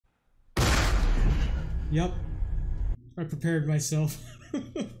Yep. I prepared myself.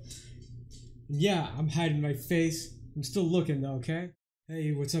 Yeah, I'm hiding my face. I'm still looking though, okay?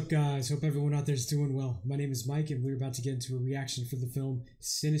 Hey, what's up guys? Hope everyone out there is doing well. My name is Mike and we're about to get into a reaction for the film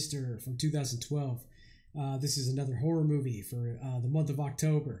Sinister from 2012. This is another horror movie for the month of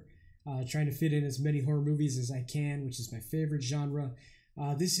October. Trying to fit in as many horror movies as I can, which is my favorite genre.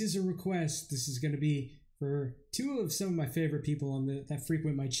 This is a request. This is going to be for two of some of my favorite people on that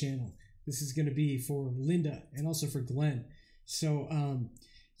frequent my channel. This is going to be for Linda and also for Glenn. So,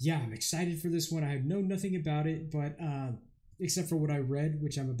 yeah, I'm excited for this one. I know nothing about it, but except for what I read,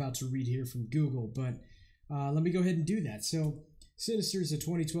 which I'm about to read here from Google. But let me go ahead and do that. So, Sinister is a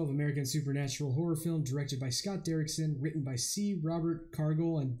 2012 American supernatural horror film directed by Scott Derrickson, written by C. Robert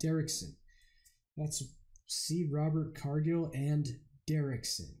Cargill and Derrickson. That's C. Robert Cargill and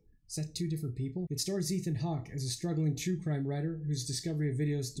Derrickson. Is that two different people? It stars Ethan Hawke as a struggling true crime writer whose discovery of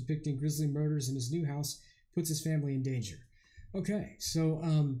videos depicting grisly murders in his new house puts his family in danger. Okay, so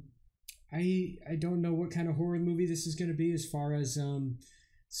I don't know what kind of horror movie this is going to be as far as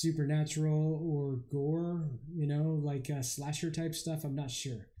supernatural or gore, you know, like slasher type stuff. I'm not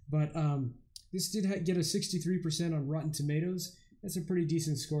sure. But this did get a 63% on Rotten Tomatoes. That's a pretty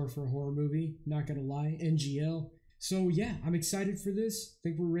decent score for a horror movie, not going to lie. NGL. So yeah, I'm excited for this.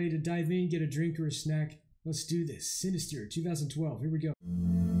 Think we're ready to dive in, get a drink or a snack. Let's do this. Sinister 2012. Here we go.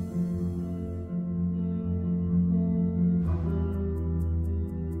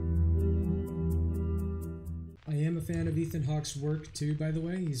 I am a fan of Ethan Hawke's work too, by the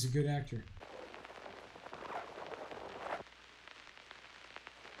way. He's a good actor.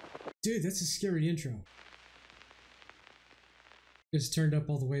 Dude, that's a scary intro. It's turned up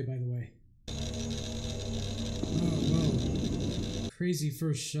all the way, by the way. Oh, whoa. Crazy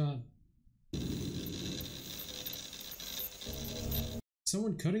first shot.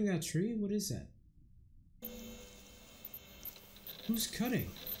 Someone cutting that tree? What is that? Who's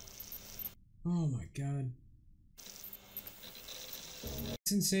cutting? Oh my god.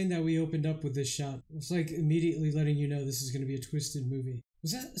 It's insane that we opened up with this shot. It's like immediately letting you know this is going to be a twisted movie.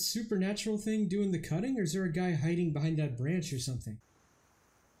 Was that a supernatural thing doing the cutting, or is there a guy hiding behind that branch or something?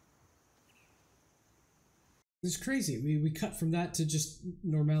 It's crazy. We cut from that to just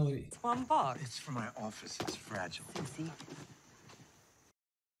normality. It's one box. It's for my office. It's fragile. Sissy.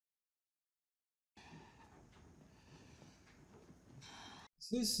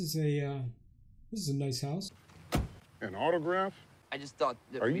 So this is a nice house. An autograph? I just thought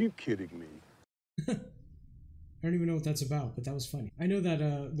that Are you kidding me? I don't even know what that's about, but that was funny. I know that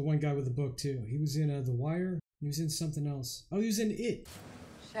the one guy with the book too. He was in The Wire. He was in something else. Oh, he was in It.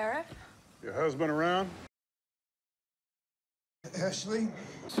 Sheriff? Your husband around? Ashley,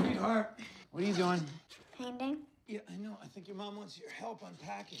 sweetheart, what are you doing? Painting? Yeah, I know. I think your mom wants your help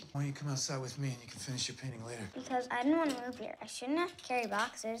unpacking. Why don't you come outside with me and you can finish your painting later? Because I didn't want to move here. I shouldn't have to carry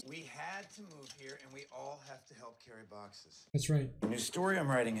boxes. We had to move here, and we all have to help carry boxes. That's right. The new story I'm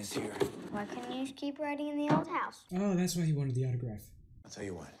writing is here. Why couldn't you just keep writing in the old house? Oh, that's why he wanted the autograph. I'll tell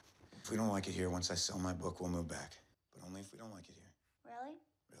you what. If we don't like it here, once I sell my book, we'll move back. But only if we don't like it here. Really?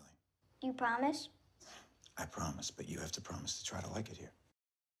 Really. You promise? I promise, but you have to promise to try to like it here.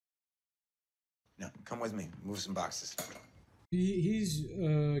 No, come with me. Move some boxes. He's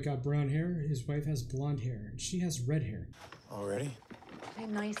got brown hair. His wife has blonde hair. And she has red hair. Already? Play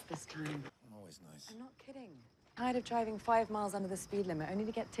nice this time. I'm always nice. I'm not kidding. Tired of driving 5 miles under the speed limit, only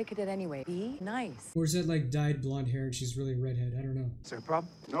to get ticketed anyway. Be nice. Or is that like dyed blonde hair and she's really redhead? I don't know. Is there a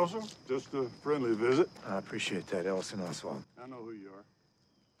problem? No, sir. Just a friendly visit. I appreciate that, Ellison Oswald. I know who you are.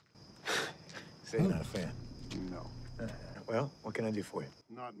 Say you're not a fan. No. Well, what can I do for you?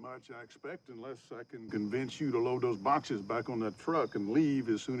 Not much, I expect, unless I can convince you to load those boxes back on that truck and leave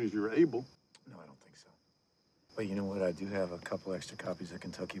as soon as you're able. No, I don't think so. But you know what? I do have a couple extra copies of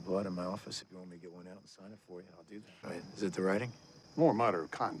Kentucky Blood in my office. If you want me to get one out and sign it for you, I'll do that. Right. Is it the writing? More a matter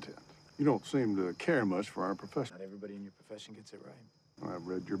of content. You don't seem to care much for our profession. Not everybody in your profession gets it right. I've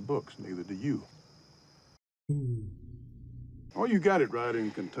read your books, neither do you. Ooh. Oh, you got it right in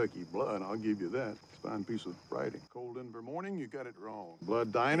Kentucky Blood, I'll give you that. It's a fine piece of writing. Cold Denver morning, you got it wrong.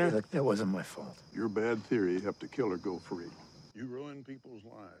 Blood diner, Look, that wasn't my fault. your bad theory helped a killer go free. You ruin people's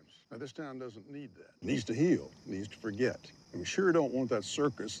lives. Now, this town doesn't need that. It needs to heal, it needs to forget. And we sure don't want that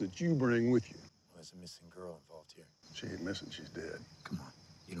circus that you bring with you. Well, there's a missing girl involved here. She ain't missing, she's dead. Come on,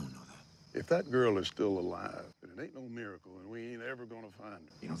 you don't know that. If that girl is still alive, then it ain't no miracle, and we ain't ever gonna find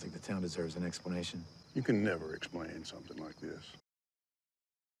her. You don't think the town deserves an explanation? You can never explain something like this.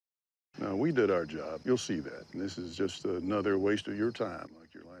 Now, we did our job. You'll see that. And this is just another waste of your time,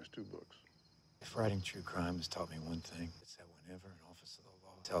 like your last two books. If writing true crime has taught me one thing, it's that whenever an officer of the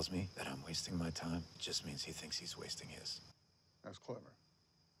law Tells me that I'm wasting my time. It just means he thinks he's wasting his. That's clever.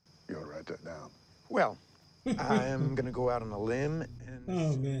 You ought to write that down. Well, I am gonna go out on a limb and Oh,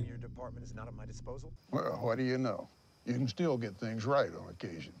 assume man. your department is not at my disposal. Well, what do you know? You can still get things right on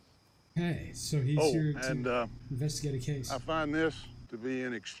occasion. Hey, so he's Oh, here and to investigate a case. I find this to be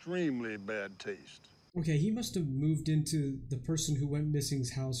in extremely bad taste. Okay, he must have moved into the person who went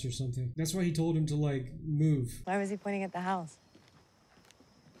missing's house or something. That's why he told him to, like, move. Why was he pointing at the house?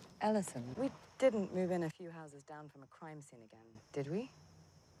 Ellison, we didn't move in a few houses down from a crime scene again, did we?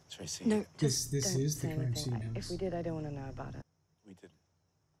 Tracy, No, This just don't is the say crime anything. scene house. If we did, I don't want to know about it. we didn't.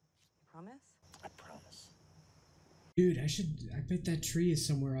 You promise? I promise. Dude, I bet that tree is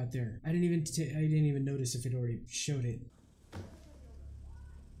somewhere out there. I didn't even notice if it already showed it.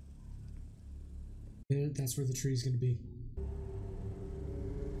 That's where the tree's gonna be.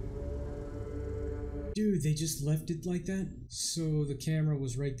 Dude, they just left it like that? So the camera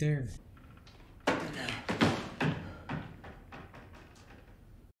was right there.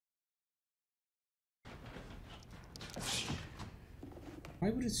 Why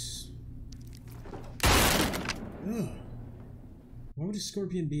would it... Ugh. Why would a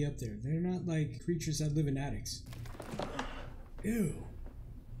scorpion be up there? They're not like creatures that live in attics. Ew.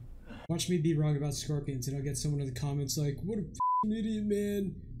 Watch me be wrong about scorpions and I'll get someone in the comments like, what a f***ing idiot,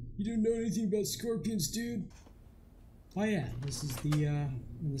 man. You don't know anything about scorpions, dude. Oh yeah, this is the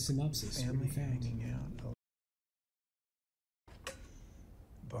synopsis. What we Family found. hanging out.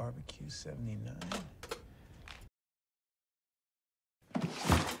 Barbecue 79.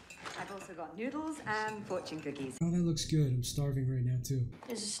 I've also got noodles and fortune cookies. Oh, that looks good. I'm starving right now too.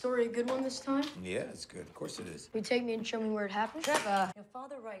 Is the story a good one this time? Yeah, it's good. Of course it is. Will you take me and show me where it happened? Trevor, your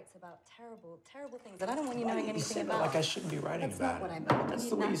father writes about terrible, terrible things that I don't want you knowing anything about. Like I shouldn't be writing That's about not what it. I meant. That's You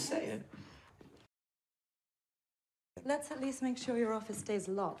the way you need say it. Let's at least make sure your office stays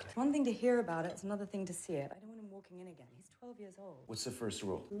locked. It's one thing to hear about it, it's another thing to see it. I don't want him walking in again. He's 12 years old. What's the first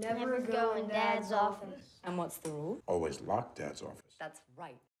rule? Never go in Dad's office. And what's the rule? Always lock Dad's office. That's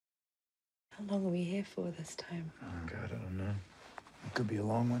right. How long are we here for this time? Oh, God, I don't know. It could be a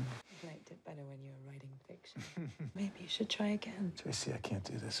long one. You liked it better when you were writing fiction. Maybe you should try again. Tracy, I can't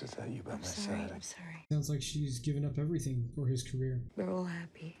do this without you by my Sorry, side. I'm sorry. Sounds like she's given up everything for his career. We're all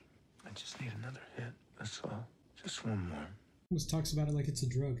happy. I just need another hit. That's all. Just one more. Almost talks about it like it's a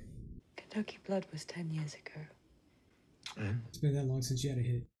drug. Kentucky Blood was 10 years ago. And? It's been that long since you had a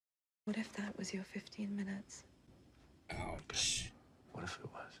hit. What if that was your 15 minutes? Ouch. What if it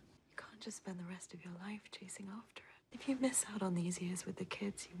was? You can't just spend the rest of your life chasing after it. If you miss out on these years with the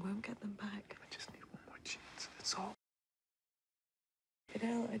kids, you won't get them back. I just need one more chance. That's all.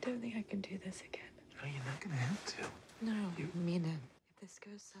 Fidel, I don't think I can do this again. No, you're not gonna have to. No, I mean it. If this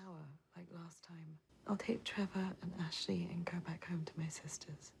goes sour, like last time, I'll take Trevor and Ashley and go back home to my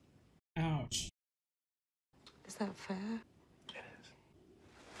sisters. Ouch. Is that fair? It is.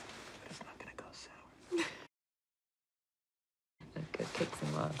 But it's not gonna go sour. Good, kick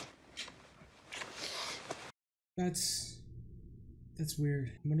some ass. That's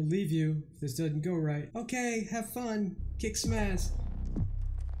weird. I'm gonna leave you if this doesn't go right. Okay, have fun. Kick some ass.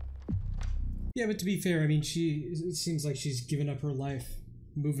 Yeah, but to be fair, I mean, it seems like she's given up her life,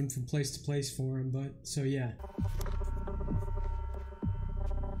 moving from place to place for him, but, so yeah.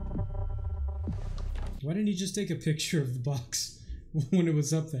 Why didn't he just take a picture of the box when it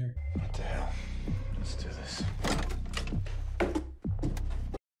was up there? What the hell? Let's do this.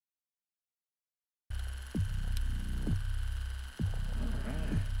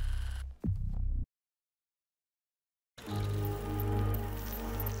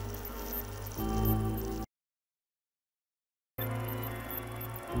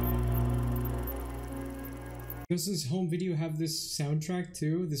 Does this home video have this soundtrack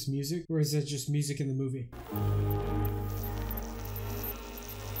too, this music, or is that just music in the movie?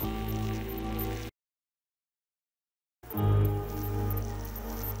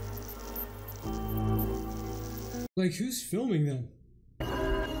 Like, who's filming them?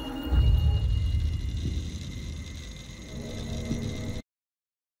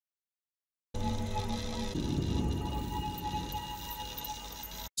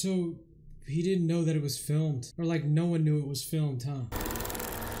 So, he didn't know that it was filmed. Or like, no one knew it was filmed, huh?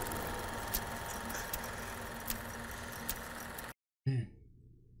 Man.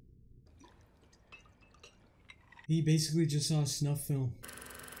 He basically just saw a snuff film.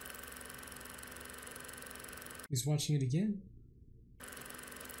 He's watching it again.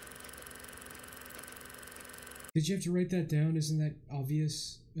 Did you have to write that down? Isn't that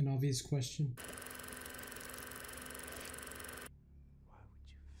obvious? An obvious question?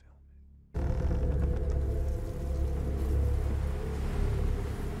 Why would you film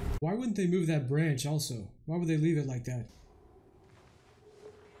it? Why wouldn't they move that branch also? Why would they leave it like that?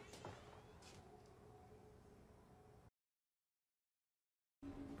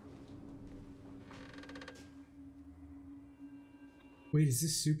 Wait, is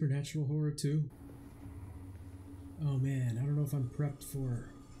this supernatural horror too? Oh man, I don't know if I'm prepped for...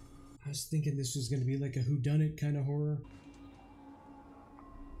 I was thinking this was going to be like a whodunit kind of horror.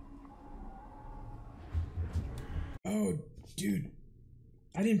 Oh, dude.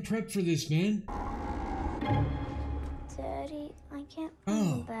 I didn't prep for this, man. Daddy, I can't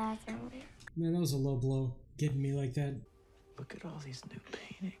find the bathroom. Man, that was a low blow. Getting me like that. Look at all these new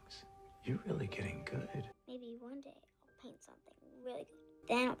paintings. You're really getting good. Maybe one day I'll paint something really good.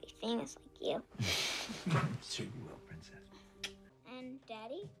 Then I'll be famous like you. Sure you will, princess. And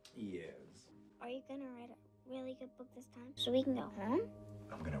Daddy, Yes. are you gonna write a really good book this time so we can go home?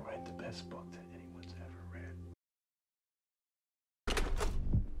 I'm gonna write the best book that anyone's ever read.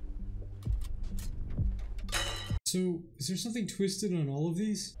 So, is there something twisted on all of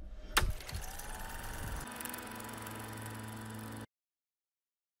these?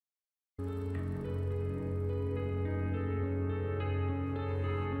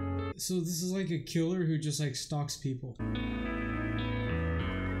 So this is like a killer who just like stalks people.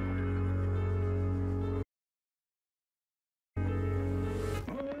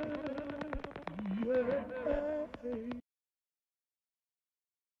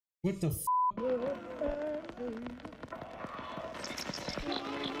 What the f?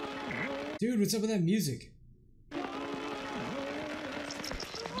 Dude, what's up with that music?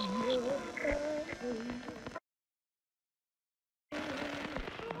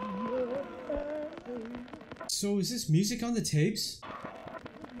 So is this music on the tapes?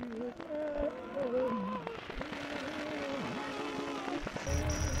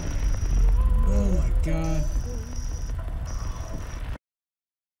 Oh my god.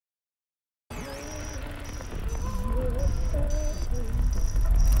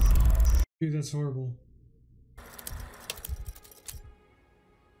 Dude, that's horrible.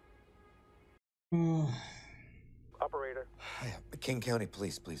 Oh. Operator, Hi, King County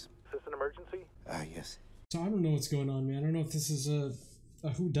Police, please. is this an emergency? Yes. So I don't know what's going on, man. I don't know if this is a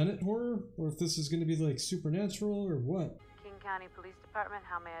whodunit horror or if this is going to be like supernatural or what. King County Police Department,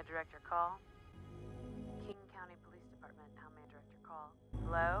 how may I direct your call? King County Police Department, how may I direct your call?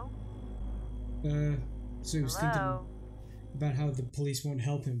 Hello? So he was thinking Hello? about how the police won't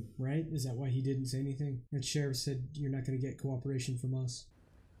help him, right? Is that why he didn't say anything? That sheriff said you're not going to get cooperation from us.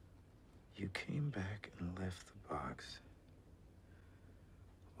 You came back and left the box.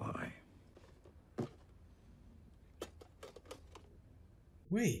 Why?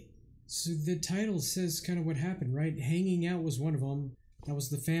 Wait, so the title says kind of what happened, right? Hanging out was one of them. That was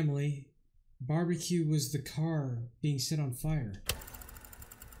the family. Barbecue was the car being set on fire.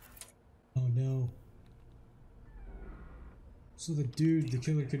 Oh no. So the dude, the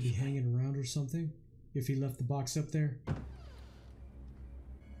killer, could be hanging around or something if he left the box up there?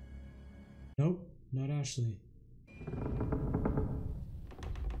 Nope, not Ashley.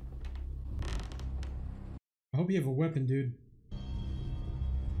 I hope you have a weapon, dude.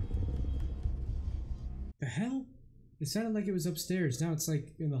 The hell? It sounded like it was upstairs. Now it's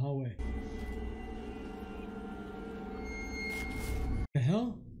like in the hallway. The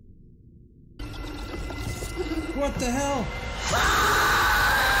hell? What the hell?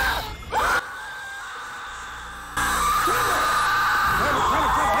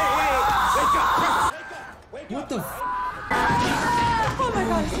 What the f- Oh my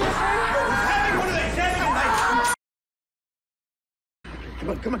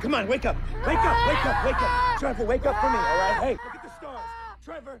god, Come on, wake up! Wake up! Trevor, wake up for me, all right? Hey, look at the stars.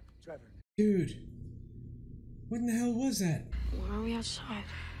 Trevor. Dude. What in the hell was that? Why are we outside?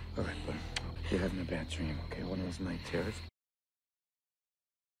 All right, but you're having a bad dream, okay? One of those night terrors.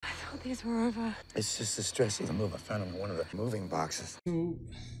 I thought these were over. It's just the stress of the move. I found him in one of the moving boxes. So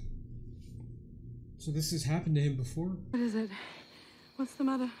this has happened to him before? What is it? What's the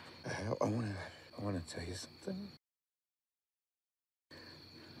matter? I wanna tell you something.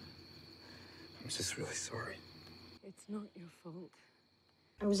 I'm just really sorry. It's not your fault.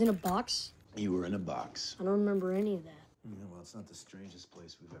 I was in a box. You were in a box. I don't remember any of that. Well, it's not the strangest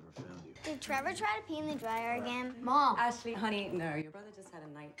place we've ever found you. Did Trevor try to pee in the dryer again? Mom! Ashley, honey, no, your brother just had a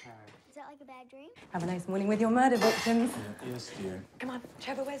night terror. Is that like a bad dream? Have a nice morning with your murder victims. Yes, dear. Come on,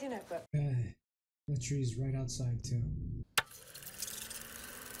 Trevor, where's your notebook? That tree's right outside too.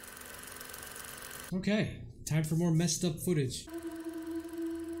 Okay, time for more messed up footage.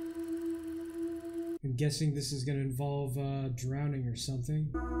 I'm guessing this is gonna involve drowning or something.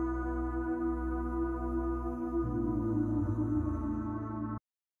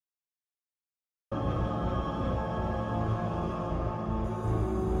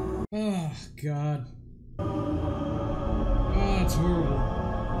 Oh, God. Oh, that's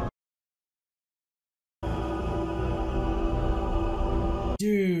horrible.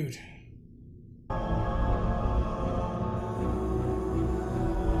 Dude.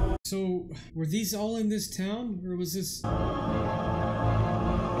 So, were these all in this town? Or was this... What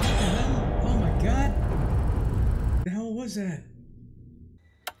the hell? Oh my God. The hell was that?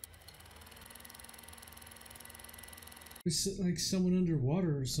 There's like someone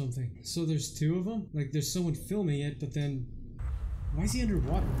underwater or something. So there's two of them? Like there's someone filming it, but then... Why is he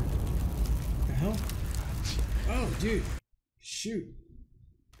underwater? What the hell? Oh, dude. Shoot.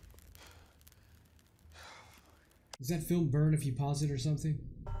 Does that film burn if you pause it or something?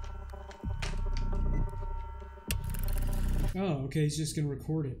 Oh, okay, he's just gonna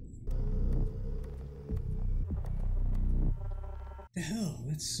record it. The hell?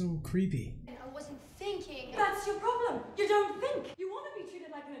 That's so creepy. I wasn't thinking. That's your problem. You don't think. You want to be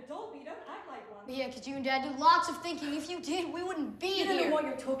treated like an adult, but you don't act like one. Yeah, because you and Dad do lots of thinking. If you did, we wouldn't be You here. don't know what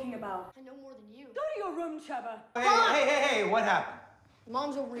you're talking about. I know more than you. Go to your room, Trevor. Hey, what happened?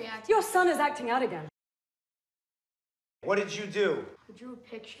 Mom's overreacting. Your son is acting out again. What did you do? I drew a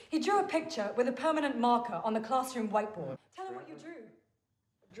picture. He drew a picture with a permanent marker on the classroom whiteboard. Tell him what you drew.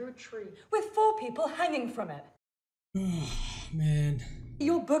 I drew a tree. With 4 people hanging from it. Oh, man.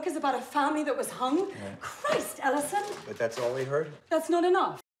 Your book is about a family that was hung? Yeah. Christ, Ellison! But that's all he heard? That's not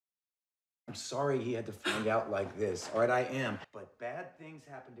enough. I'm sorry he had to find out like this. All right, I am. But bad things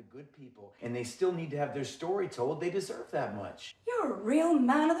happen to good people, and they still need to have their story told. They deserve that much. You're a real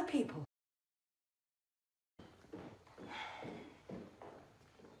man of the people.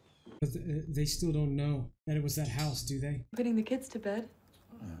 But they still don't know that it was that house, do they? Putting the kids to bed?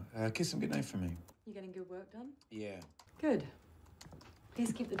 Kiss him goodnight for me. You getting good work done? Yeah. Good.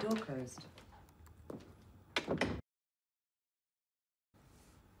 Please keep the door closed.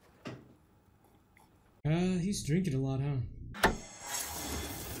 He's drinking a lot, huh?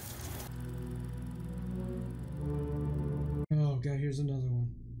 Oh, God, here's another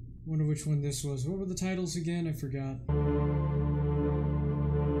one. Wonder which one this was. What were the titles again? I forgot.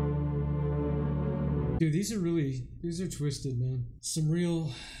 Dude, these are twisted, man. Some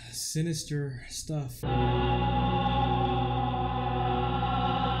real sinister stuff. I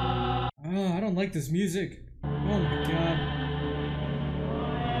don't like this music. Oh my God.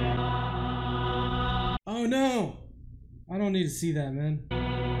 Oh no! I don't need to see that, man.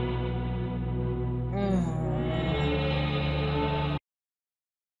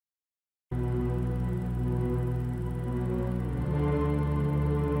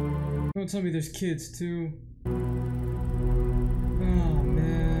 Don't tell me there's kids too. Oh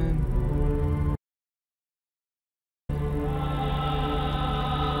man.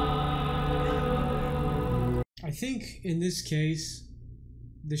 I think in this case,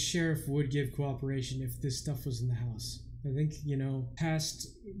 the sheriff would give cooperation if this stuff was in the house. I think, past,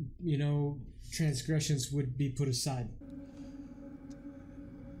 transgressions would be put aside.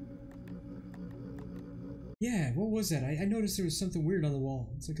 Yeah, what was that? I noticed there was something weird on the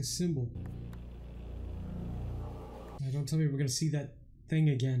wall. It's like a symbol. Don't tell me we're gonna see that thing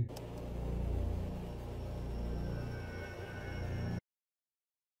again.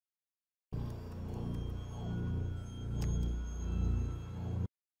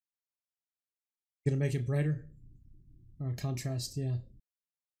 Gonna make it brighter? Contrast, yeah.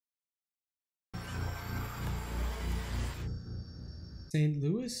 St.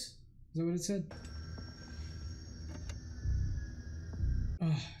 Louis? Is that what it said?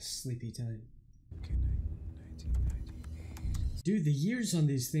 Sleepy time. Dude, the years on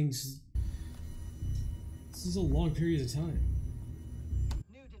these things... This is a long period of time.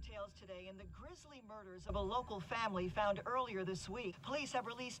 New details today in the grisly murders of a local family found earlier this week. Police have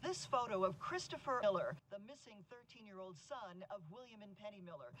released this photo of Christopher Miller, the missing 13-year-old son of William and Penny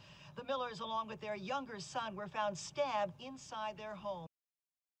Miller. The Millers, along with their younger son, were found stabbed inside their home.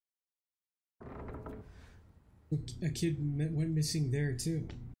 A kid went missing there too.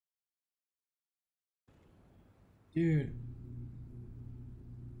 Dude.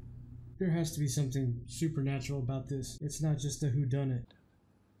 There has to be something supernatural about this. It's not just a whodunit.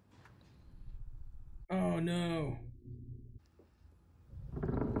 Oh no.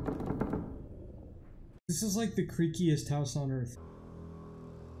 This is like the creakiest house on earth.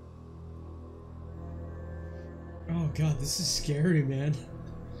 Oh god, this is scary, man.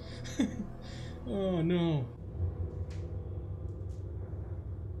 Oh no.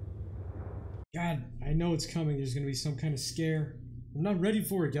 God, I know it's coming. There's gonna be some kind of scare. I'm not ready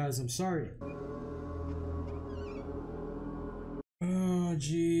for it, guys. I'm sorry. Oh,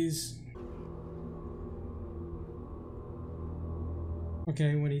 jeez.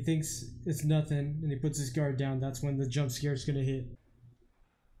 Okay, when he thinks it's nothing and he puts his guard down, that's when the jump scare's gonna hit.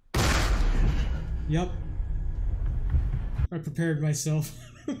 Yep. I prepared myself.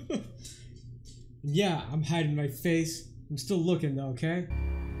 Yeah, I'm hiding my face. I'm still looking though, okay?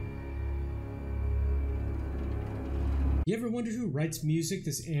 You ever wonder who writes music,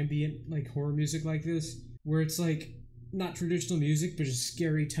 this ambient, like, horror music like this? Where it's like, not traditional music, but just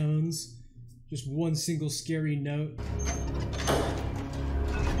scary tones. Just one single scary note.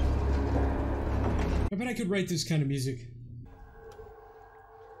 I bet I could write this kind of music.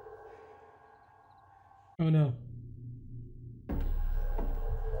 Oh no.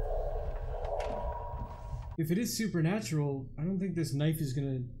 If it is supernatural, I don't think this knife is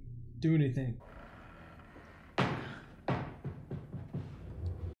gonna do anything.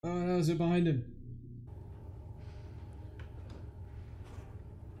 Oh, that was it behind him.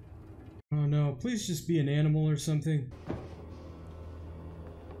 Oh no, please just be an animal or something.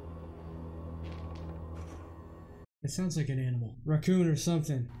 It sounds like an animal. Raccoon or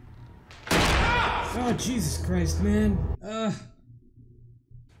something. Oh, Jesus Christ, man.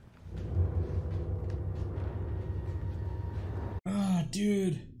 Oh,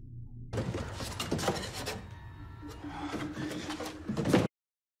 dude.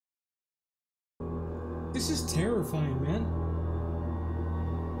 This is terrifying, man.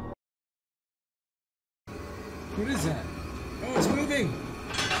 What is that? Oh, it's moving!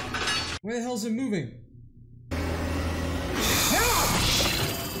 Where the hell is it moving?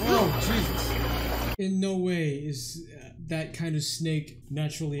 Oh, Jesus. In no way is that kind of snake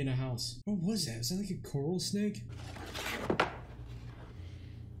naturally in a house. What was that? Was that like a coral snake?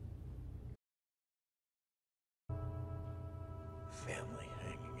 Family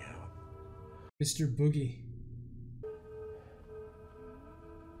hanging out. Mr. Boogie.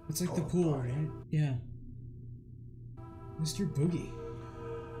 It's like the pool, right? Yeah. Mr. Boogie.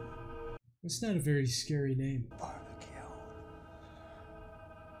 That's not a very scary name. Barbecue.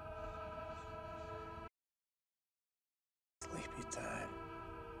 Sleepy time.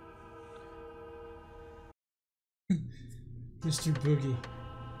 Mr. Boogie.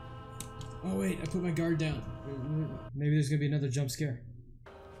 Oh wait, I put my guard down. Maybe there's gonna be another jump scare.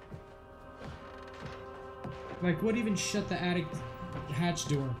 Like, what even shut the attic hatch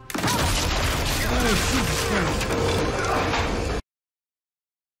door? Oh, Jesus Christ.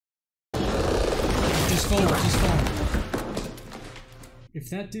 Just fall. If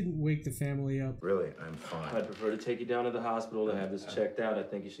that didn't wake the family up... Really, I'm fine. I'd prefer to take you down to the hospital to have this checked out. I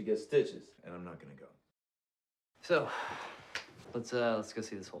think you should get stitches. And I'm not gonna go. So, let's go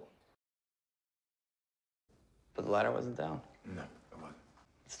see this hole. But the ladder wasn't down. No, it wasn't.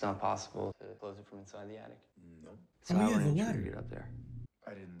 It's not possible to close it from inside the attic. No. So how would an intruder get up there?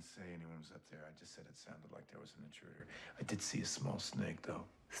 I didn't say anyone was up there. I just said it sounded like there was an intruder. I did see a small snake, though.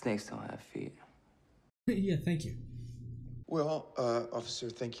 Snakes don't have feet. Yeah, thank you. Well, officer,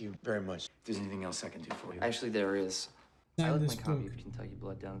 thank you very much. If there's anything else I can do for you. Actually, there is. I Sign left this my copy book. of Kentucky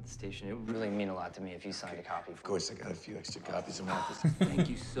Blood down at the station. It would really mean a lot to me if you signed a copy. Of course, I got a few extra copies in my office. Thank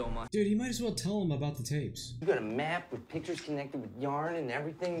you so much. Dude, you might as well tell him about the tapes. You got a map with pictures connected with yarn and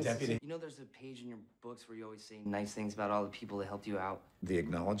everything. Deputy. You know there's a page in your books where you always say nice things about all the people that helped you out? The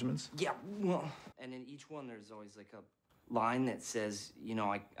acknowledgements? Yeah, well, and in each one there's always like a line that says, you know,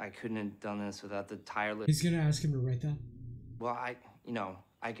 I couldn't have done this without the tireless... He's gonna ask him to write that? Well, I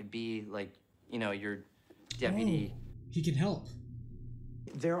could be like, your deputy. Oh, he can help.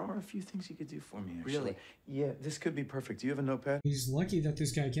 There are a few things you could do for me, actually. Really? Yeah, this could be perfect. Do you have a notepad? He's lucky that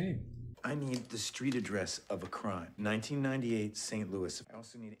this guy came. I need the street address of a crime. 1998, St. Louis. I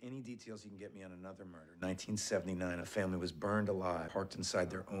also need any details you can get me on another murder. 1979, a family was burned alive, parked inside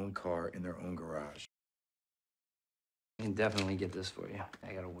their own car in their own garage. I can definitely get this for you.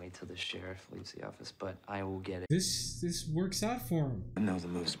 I gotta wait till the sheriff leaves the office, but I will get it. This works out for him. I know the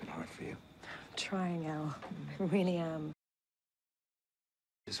move's been hard for you. I'm trying, Al. I really am.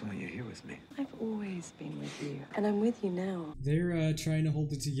 Just want you here with me. I've always been with you, and I'm with you now. They're trying to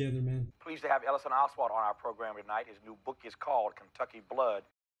hold it together, man. Pleased to have Ellison Oswald on our program tonight. His new book is called Kentucky Blood.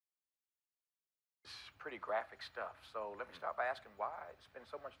 It's pretty graphic stuff. So let me start by asking why spend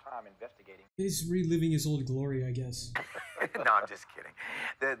so much time investigating. He's reliving his old glory, I guess. No, I'm just kidding.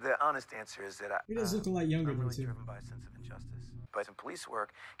 The honest answer is that He does look a lot younger I'm than really too. driven by a sense of injustice. But in police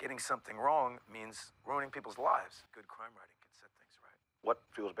work, getting something wrong means ruining people's lives. Good crime writing can set things right. What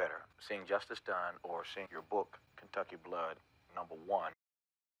feels better, seeing justice done or seeing your book, Kentucky Blood, #1?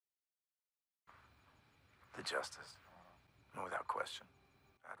 The justice. No, without question.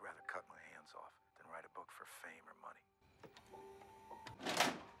 I'd rather cut my hands off than write a book for fame or money.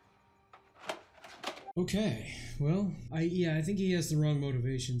 Okay, well, I think he has the wrong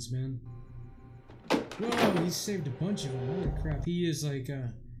motivations, man. Whoa, he saved a bunch of them. Holy crap, he is like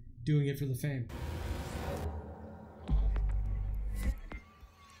doing it for the fame.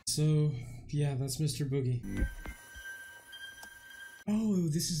 So, yeah, that's Mr. Boogie. Oh,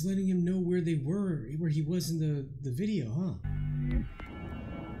 this is letting him know where they were, where he was in the video, huh?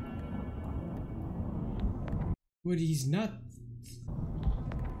 But he's not...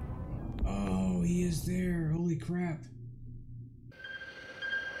 Oh, he is there. Holy crap.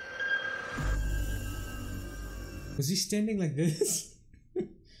 Was he standing like this?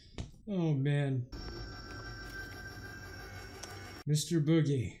 Oh, man. Mr.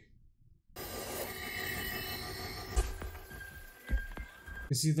 Boogie.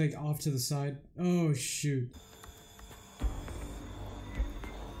 Is he like off to the side? Oh, shoot.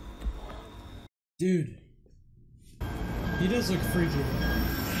 Dude. He does look freaky.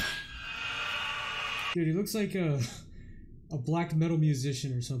 Dude, he looks like a black metal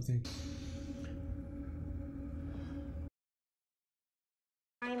musician or something.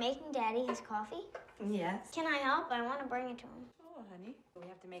 Are you making Daddy his coffee? Yes. Can I help? I want to bring it to him. Oh, honey, we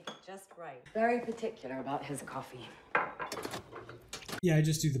have to make it just right. Very particular about his coffee. Yeah, I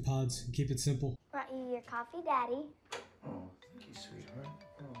just do the pods and keep it simple. Brought you your coffee, Daddy. Oh, thank you, sweetheart.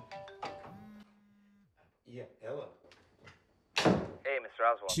 Oh. Yeah, Ella. Hey, Mr.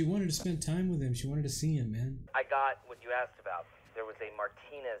 Oswald. She wanted to spend time with him. She wanted to see him, man. I got what you asked about. There was a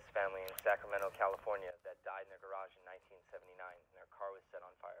Martinez family in Sacramento, California that died in their garage in 1979, and their car was set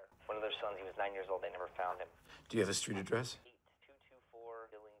on fire. One of their sons, he was 9 years old, they never found him. Do you have a street address? 8224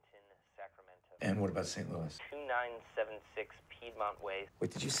 Billington, Sacramento. And what about St. Louis? 2976 Piedmont Way.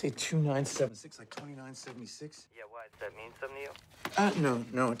 Wait, did you say 2976, like 2976? Yeah, what? Does that mean something to you?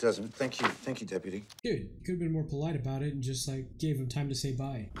 No, it doesn't. Thank you, Deputy. Dude, could have been more polite about it and just like gave him time to say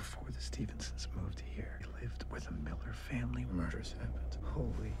bye. Before the Stevensons moved here, he lived where the Miller family murders happened.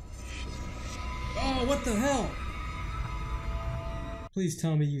 Holy shit. Oh, what the hell? Please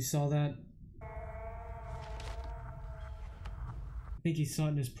tell me you saw that. I think he saw it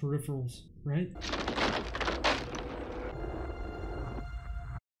in his peripherals, right?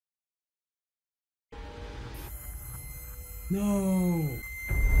 No!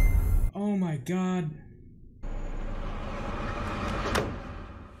 Oh my god.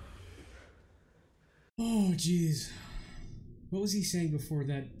 Oh jeez. What was he saying before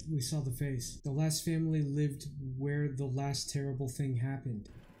that we saw the face? The last family lived where the last terrible thing happened.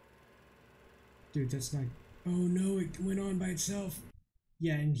 Dude, that's not... Oh no, it went on by itself.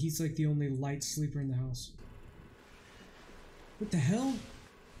 Yeah, and he's like the only light sleeper in the house. What the hell?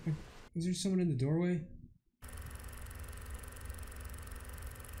 Was there someone in the doorway?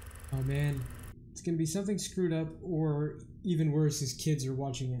 Oh man, it's gonna be something screwed up, or even worse, his kids are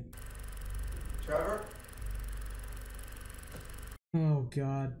watching it. Trevor? Oh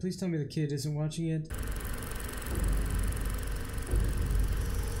god, please tell me the kid isn't watching it.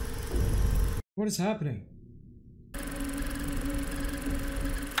 What is happening?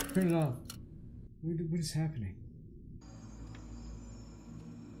 Turn it off. What is happening?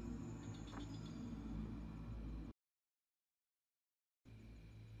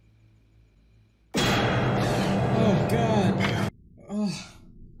 Oh god. Oh.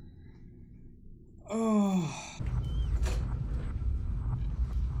 Oh.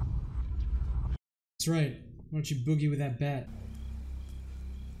 That's right. Why don't you boogie with that bat?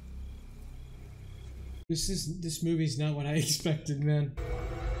 This movie's not what I expected, man.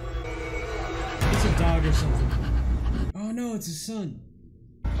 It's a dog or something. Oh no, it's his son.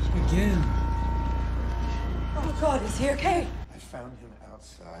 Again. Oh God, is he okay? I found him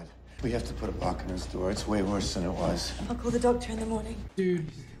outside. We have to put a lock on his door. It's way worse than it was. I'll call the doctor in the morning. Dude.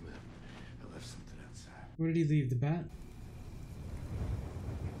 I left something outside. What did he leave? The bat?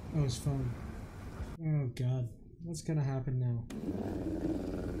 Oh, his phone. Oh god. What's gonna happen now?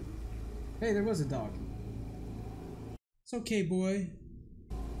 Hey, there was a dog. It's okay, boy.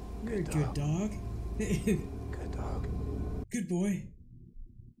 You're a good dog. Good dog. Good boy.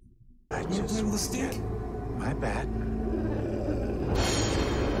 I wanna just play with a wanna stick? get my bat.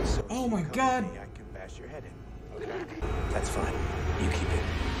 So Oh my you come god. with me, I can bash your head in. Okay? That's fine. You keep it.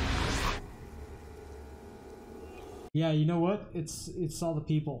 Yeah, you know what? It saw the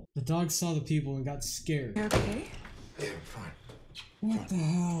people. The dog saw the people and got scared. You okay? Yeah, I'm fine. What the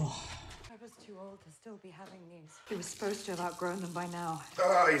hell? I was too old to still be having these. He was supposed to have outgrown them by now.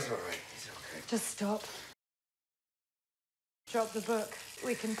 Oh, he's all right. He's okay. Just stop. Drop the book.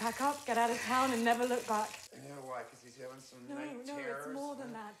 We can pack up, get out of town, and never look back. Yeah, why? Because he's having some No, night no, terrors? it's more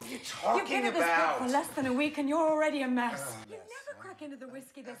than that. What are you You've talking been at this book about? for less than a week, and you're already a mess. You never crack into the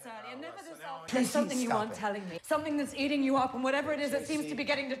whiskey this early, and never this often. There's something you aren't telling me. Something that's eating you up, and whatever it is, it seems to be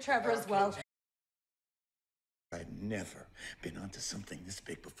getting to Trevor as well. I've never been onto something this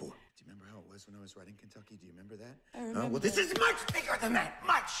big before. Do you remember how it was when I was riding Kentucky? Do you remember that? I remember. Well, this is much bigger than that.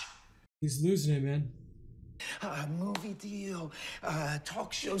 Much! He's losing it, man. Movie deal,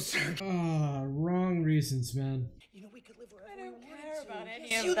 talk show circuit. Wrong reasons, man. You know, we could live wherever I don't we care wanted to. about any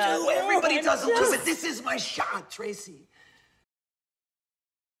Yes, of you that. do. Everybody No, does I'm a little just- bit. This is my shot, Tracy.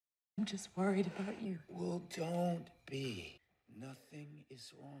 I'm just worried about you. Well, don't be. Nothing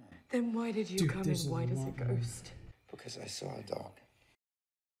is wrong. Then why did you Dude, come in there's a white as a lot more. ghost? Because I saw a dog.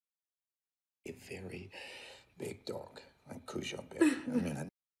 A very big dog. Like Cujo big. I mean,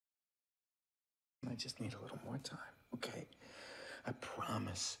 I just need a little more time, okay? I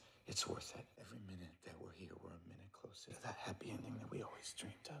promise it's worth it. Every minute that we're here, we're a minute closer to that happy ending that we always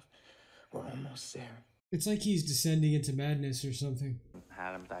dreamed of. We're almost there. It's like he's descending into madness or something.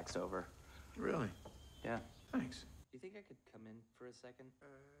 Had him faxed over. Really? Yeah. Thanks. Do you think I could come in for a second?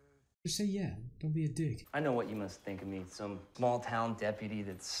 Just say yeah. Don't be a dick. I know what you must think of me. Some small-town deputy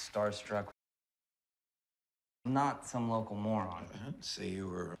that's starstruck. Not some local moron. Say you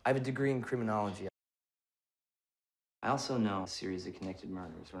were... I have a degree in criminology. I also know a series of connected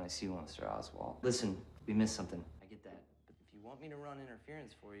murders when I see one, Mr. Oswald. Listen, we missed something. I get that. But if you want me to run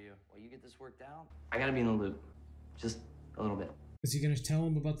interference for you while you get this worked out, I gotta be in the loop. Just a little bit. Is he gonna tell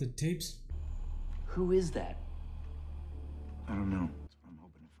him about the tapes? Who is that? I don't know. That's what I'm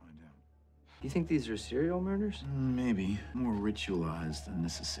hoping to find out. You think these are serial murders? Maybe. More ritualized than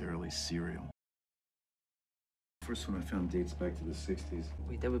necessarily serial. First one I found dates back to the 60s.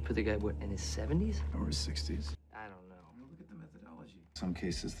 Wait, that would put the guy, what, in his 70s? Or his 60s. I don't know. Look at the methodology. In some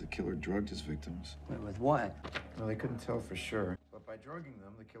cases, the killer drugged his victims. Wait, with what? Well, they couldn't tell for sure. But by drugging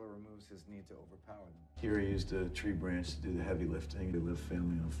them, the killer removes his need to overpower them. Here he used a tree branch to do the heavy lifting. He lit a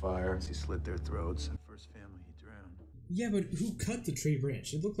family on fire. He slit their throats. The first family he drowned. Yeah, but who cut the tree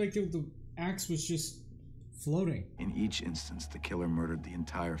branch? It looked like the axe was just floating. In each instance, the killer murdered the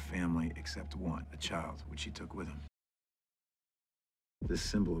entire family except one, a child, which he took with him. This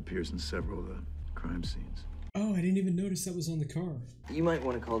symbol appears in several of the crime scenes. Oh, I didn't even notice that was on the car. You might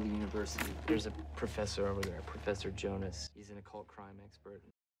want to call the university. There's a professor over there, Professor Jonas. He's an occult crime expert.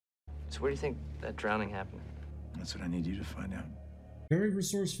 So where do you think that drowning happened? That's what I need you to find out. Very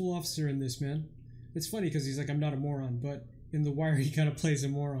resourceful officer in this, man. It's funny because he's like, I'm not a moron, but in The Wire he kind of plays a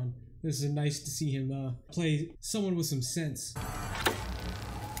moron. This is nice to see him play someone with some sense.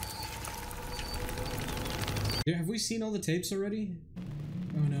 Yeah, have we seen all the tapes already?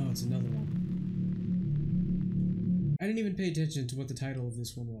 Oh no, it's another one. I didn't even pay attention to what the title of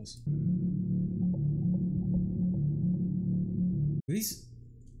this one was. Are these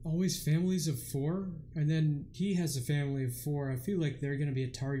always families of 4? And then he has a family of 4. I feel like they're gonna be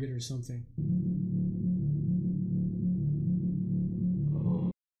a target or something.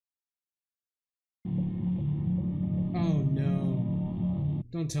 Oh no.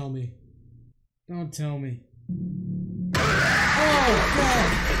 Don't tell me. Don't tell me. Oh,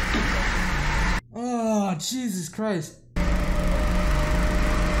 God! Oh, Jesus Christ.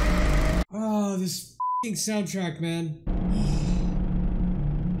 Oh, this f***ing soundtrack, man.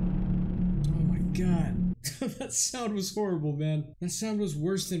 Oh my God. That sound was horrible, man. That sound was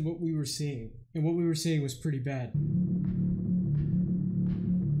worse than what we were seeing. And what we were seeing was pretty bad.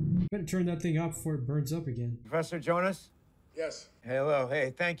 Better turn that thing off before it burns up again. Professor Jonas? Yes. Hello.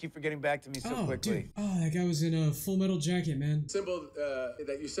 Hey, thank you for getting back to me so quickly. Dude. Oh, that guy was in a Full Metal Jacket, man. Symbol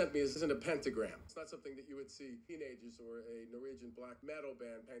that you sent me isn't a pentagram. It's not something that you would see teenagers or a Norwegian black metal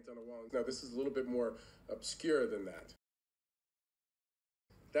band paint on a wall. No, this is a little bit more obscure than that.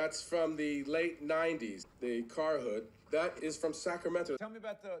 That's from the late 90s, the car hood. That is from Sacramento. Tell me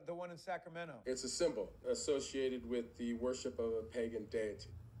about the one in Sacramento. It's a symbol associated with the worship of a pagan deity.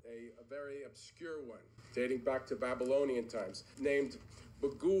 A very obscure one, dating back to Babylonian times, named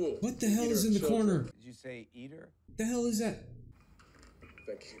Bagul. What the hell is in the corner? Did you say eater? What the hell is that?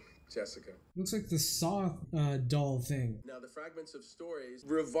 Thank you, Jessica. Looks like the Saw doll thing. Now, the fragments of stories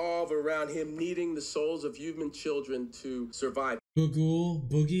revolve around him needing the souls of human children to survive. Bagul,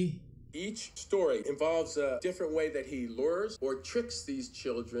 Boogie. Each story involves a different way that he lures or tricks these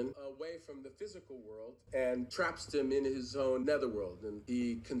children away from the physical world and traps them in his own netherworld, and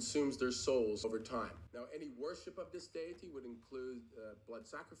he consumes their souls over time. Now, any worship of this deity would include blood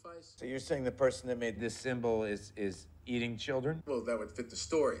sacrifice. So you're saying the person that made this symbol is eating children? Well, that would fit the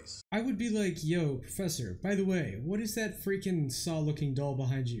stories. I would be like, yo, Professor, by the way, what is that freaking saw-looking doll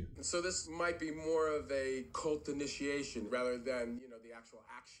behind you? So this might be more of a cult initiation rather than, the actual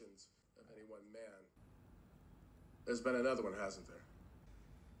actions of any one man. There's been another one, hasn't there?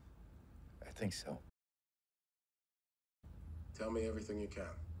 I think so. Tell me everything you can.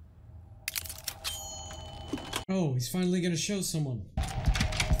 Oh, he's finally gonna show someone.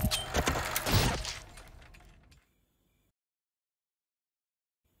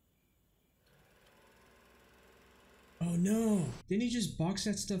 Oh no! Didn't he just box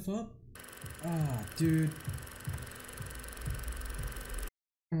that stuff up? Oh, dude.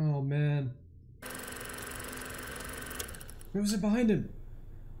 Oh man. What was it behind him?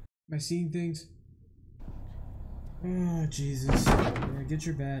 Am I seeing things? Oh, Jesus. Yeah, get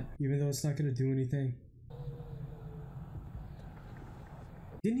your bat, even though it's not gonna do anything.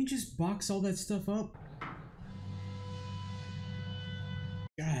 Didn't he just box all that stuff up?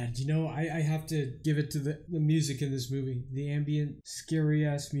 God, I have to give it to the music in this movie. The ambient,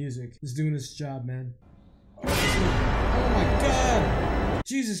 scary-ass music is doing its job, man. Oh my God!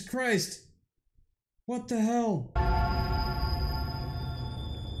 Jesus Christ! What the hell?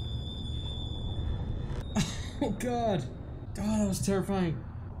 Oh God! Oh, that was terrifying.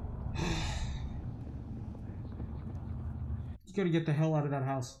 You gotta get the hell out of that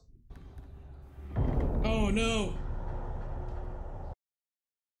house. Oh no!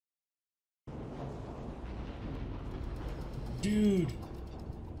 Dude,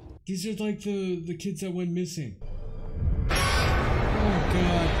 these are like the kids that went missing. Oh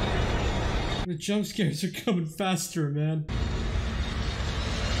God, the jump scares are coming faster, man.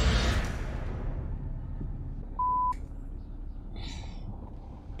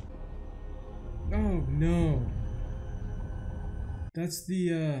 Oh no, that's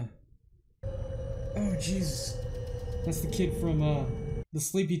the oh Jesus, that's the kid from the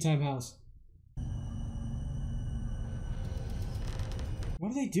Sleepy Time house.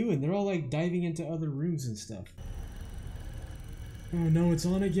 What are they doing? They're all like diving into other rooms and stuff. Oh no, it's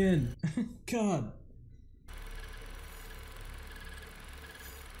on again. God.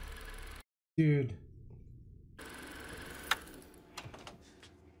 Dude.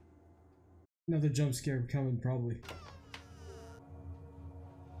 Another jump scare coming, probably.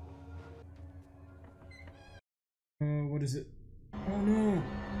 What is it? Oh no.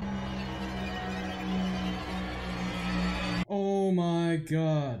 Oh my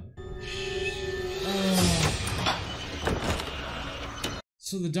God. Oh.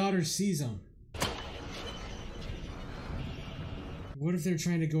 So the daughter sees him. What if they're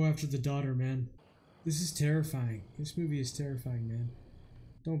trying to go after the daughter, man? This is terrifying. This movie is terrifying, man.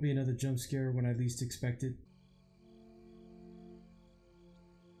 Don't be another jump scare when I least expect it.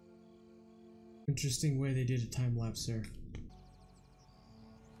 Interesting way they did a time lapse there.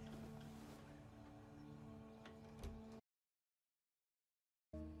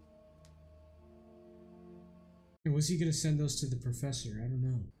 Was he gonna send those to the professor? I don't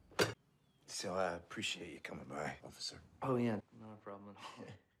know. So I appreciate you coming by, officer. Oh yeah, not a problem at all.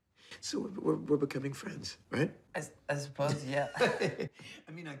 So we're becoming friends, right? I suppose, yeah.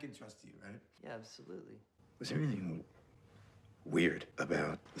 I mean, I can trust you, right? Yeah, absolutely. Was there anything weird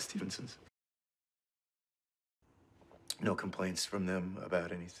about the Stevensons? No complaints from them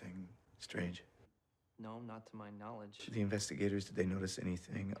about anything strange? No, not to my knowledge. The investigators, did they notice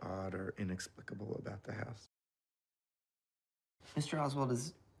anything odd or inexplicable about the house? Mr. Oswald,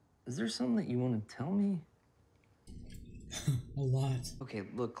 is there something that you want to tell me? A lot. Okay,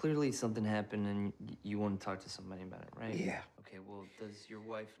 look, clearly something happened and you want to talk to somebody about it, right? Yeah. Okay, well, does your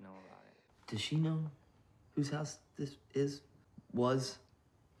wife know about it? Does she know whose house this was?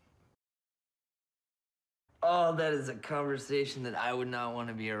 Oh, that is a conversation that I would not want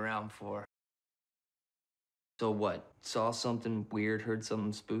to be around for. So what? Saw something weird, heard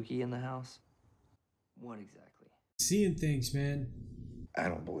something spooky in the house? What exactly? Seeing things, man. I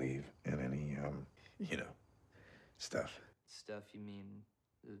don't believe in any, stuff. Stuff, you mean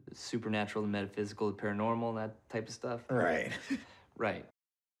the supernatural, the metaphysical, the paranormal, that type of stuff? Right. Right.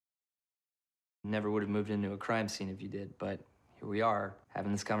 Never would have moved into a crime scene if you did, but here we are,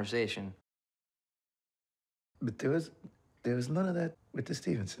 having this conversation. But there was none of that with the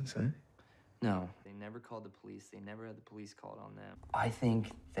Stevensons, huh? No, they never called the police. They never had the police called on them. I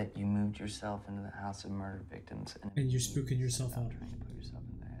think that you moved yourself into the house of murder victims. And you're spooking yourself out. Trying to put yourself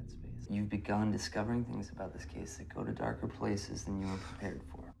in their headspace. You've begun discovering things about this case that go to darker places than you were prepared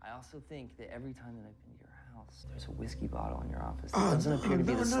for. I also think that every time that I've been to your house, there's a whiskey bottle in your office that doesn't appear to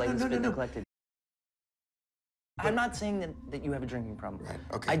be the slightest bit neglected. I'm not saying that you have a drinking problem. Right,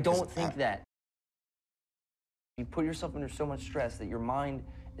 okay. I don't think that. You put yourself under so much stress that your mind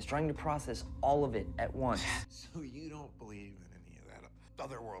is trying to process all of it at once. So you don't believe in any of that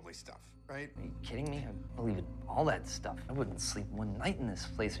otherworldly stuff, right? Are you kidding me? I believe in all that stuff. I wouldn't sleep one night in this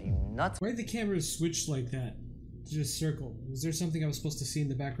place. Are you nuts? Why did the camera switch like that? To just circle. Was there something I was supposed to see in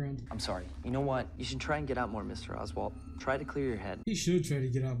the background? I'm sorry. You know what? You should try and get out more, Mr. Oswald. Try to clear your head. He should try to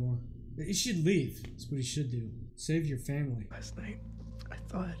get out more. He should leave. That's what he should do. Save your family. Last night, I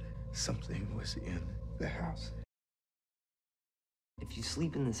thought something was in the house. If you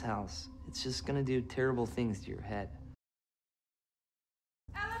sleep in this house, it's just gonna do terrible things to your head.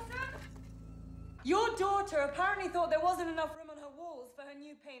 Allison? Your daughter apparently thought there wasn't enough room on her walls for her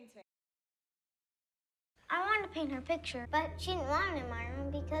new painting. I wanted to paint her picture, but she didn't want it in my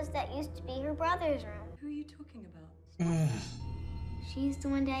room because that used to be her brother's room. Who are you talking about? She's the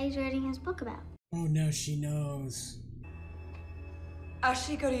one Daddy's writing his book about. Oh, now she knows.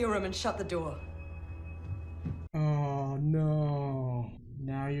 Ashley, go to your room and shut the door. Oh, no.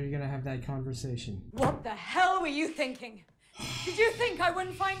 Now you're gonna have that conversation. What the hell were you thinking? Did you think I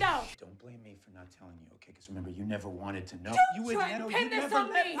wouldn't find out? Don't blame me for not telling you, okay? Because remember, you never wanted to know. Don't try and pin this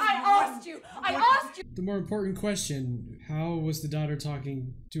on me! I asked you! The more important question, how was the daughter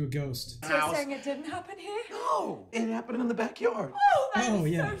talking to a ghost? So you're saying it didn't happen here? No! It happened in the backyard. Oh, that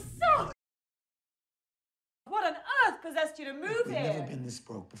is yeah. so soft! What on earth possessed you to move We've here? never been this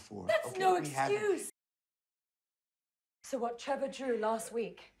broke before. That's okay? no We haven't. excuse. So what Trevor drew last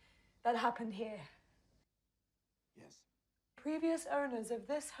week, that happened here. Yes. Previous owners of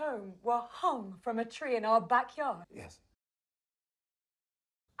this home were hung from a tree in our backyard. Yes.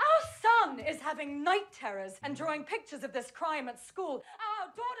 Our son is having night terrors and drawing pictures of this crime at school. Our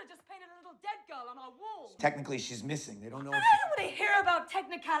daughter just painted a little dead girl on our wall. Technically, she's missing. They don't know I if don't want to hear about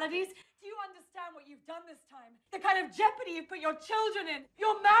technicalities. Do you understand what you've done this time? The kind of jeopardy you put your children in.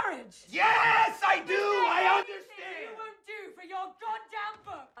 Your marriage. Yes, I do. I Anything understand. you won't do for your goddamn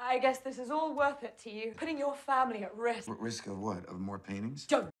book. I guess this is all worth it to you. Putting your family at risk. Risk of what? Of more paintings?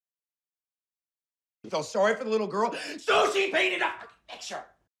 Don't. You felt sorry for the little girl, so she painted a picture.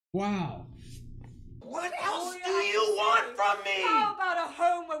 Wow. What else do you want from me? How about a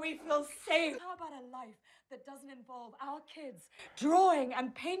home where we feel safe? How about a life that doesn't involve our kids drawing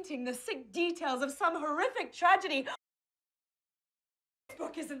and painting the sick details of some horrific tragedy? This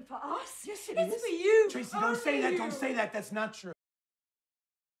book isn't for us. Yes, it's for you. Tracy, don't Only say that. you. Don't say that. That's not true.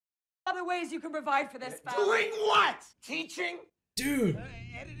 Other ways you can provide for this family. Doing what? Teaching? Dude.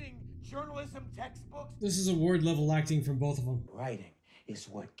 Editing journalism textbooks? This is award level acting from both of them. Writing is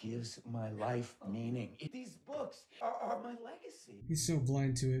what gives my life meaning. These books are my legacy. He's so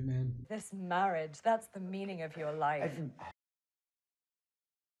blind to it, man. This marriage, that's the meaning of your life.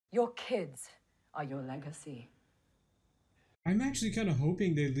 Your kids are your legacy. I'm actually kind of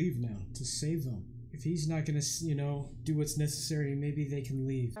hoping they leave now to save them. If he's not gonna, you know, do what's necessary, maybe they can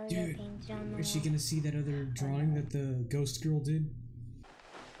leave. Dude, is she gonna see that other drawing that the ghost girl did?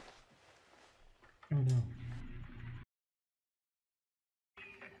 Oh no.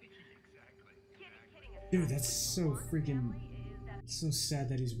 Dude, that's so freaking... so sad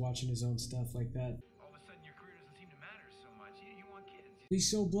that he's watching his own stuff like that. All of a sudden, your career doesn't seem to matter so much. You want kids. He's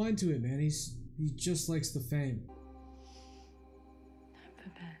so blind to it, man. He just likes the fame. Time for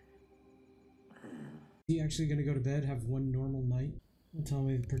bed. Is he actually gonna go to bed, have one normal night? Don't tell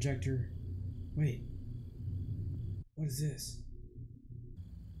me the projector... Wait. What is this?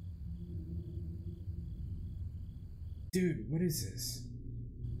 Dude, what is this?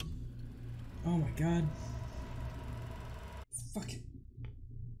 Oh my god. Fuck it.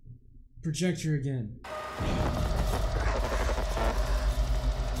 Projector again.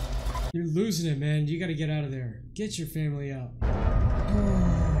 You're losing it, man. You gotta get out of there. Get your family out. Oh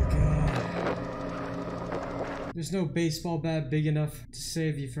my god. There's no baseball bat big enough to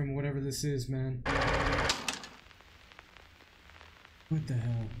save you from whatever this is, man. What the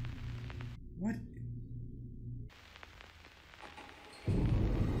hell? What?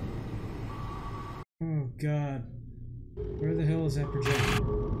 Oh god. Where the hell is that projector?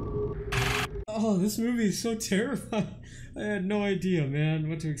 Oh, this movie is so terrifying. I had no idea, man,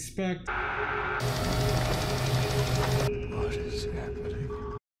 what to expect. What is happening?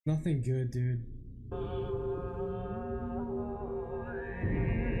 Nothing good, dude.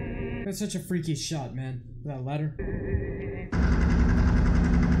 That's such a freaky shot, man. That ladder.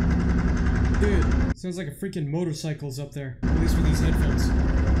 Dude, sounds like a freaking motorcycle's up there. At least with these headphones.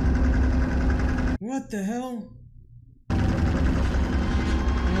 What the hell? Oh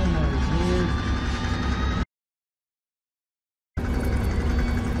my lord.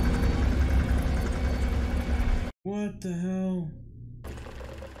 What the hell?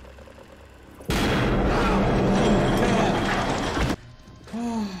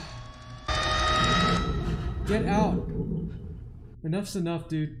 Oh, get out. Enough's enough,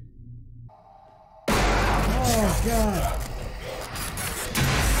 dude. Oh, God.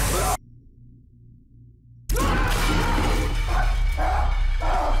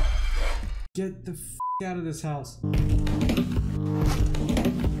 Get the f out of this house.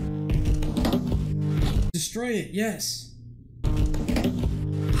 Destroy it, yes.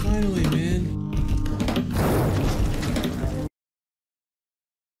 Finally, man.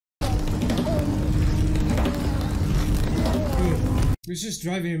 It's just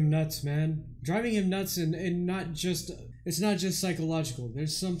driving him nuts, man. Driving him nuts and not just... It's not just psychological.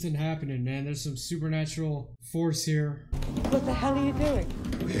 There's something happening, man. There's some supernatural force here. What the hell are you doing?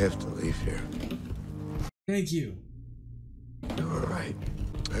 We have to leave here. Thank you. You were right.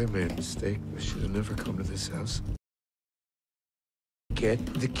 I made a mistake. We should have never come to this house. Get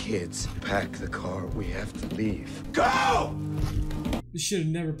the kids. Pack the car. We have to leave. Go! He should have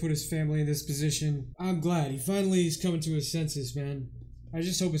never put his family in this position. I'm glad. He finally is coming to his senses, man. I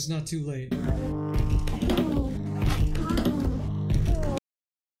just hope it's not too late.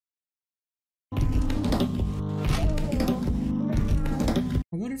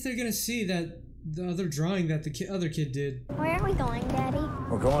 I wonder if they're gonna see that the other drawing that the other kid did. Where are we going, Daddy?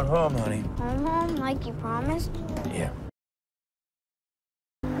 We're going home, honey. Home, like you promised? Yeah.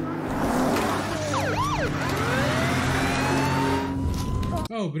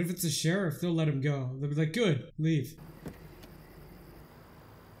 Oh, but if it's the sheriff, they'll let him go. They'll be like, good, leave.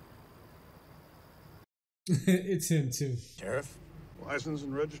 It's him, too. Sheriff? License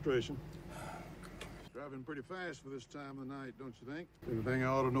and registration. Driving pretty fast for this time of the night, don't you think? Anything I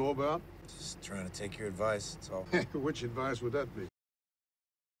ought to know about? Just trying to take your advice, that's all. Which advice would that be?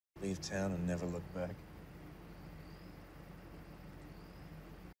 Leave town and never look back.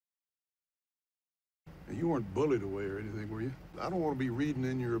 You weren't bullied away or anything, were you? I don't want to be reading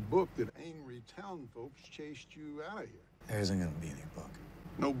in your book that angry town folks chased you out of here. There isn't gonna be any book.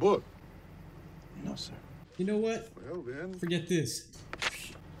 No book? No, sir. You know what? Well, then... Forget this.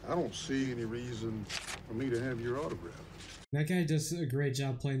 I don't see any reason for me to have your autograph. That guy does a great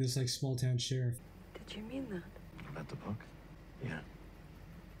job playing this, like, small-town sheriff. Did you mean that? About the book? Yeah.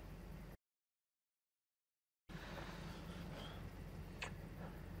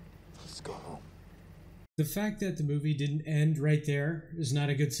 Let's go home. The fact that the movie didn't end right there is not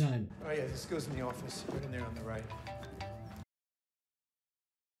a good sign. Oh, yeah, this goes in the office. Right in there on the right.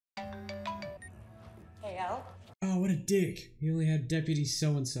 Hey, Al? Oh, what a dick. He only had Deputy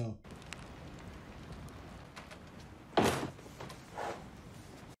So-and-so.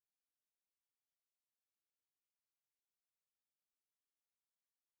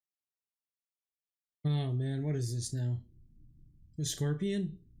 Oh, man, what is this now? A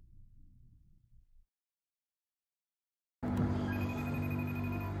scorpion?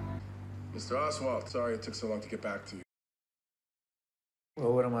 Mr. Oswald, sorry it took so long to get back to you.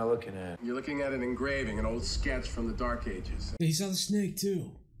 Well, what am I looking at? You're looking at an engraving, an old sketch from the Dark Ages. He saw the snake,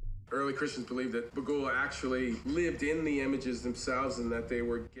 too. Early Christians believed that Bagul actually lived in the images themselves and that they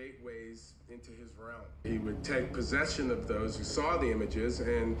were gateways into his realm. He would take possession of those who saw the images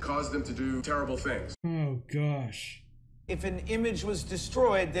and cause them to do terrible things. Oh, gosh. If an image was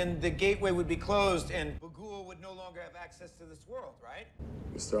destroyed, then the gateway would be closed and Bagul would no longer have access to this world, right?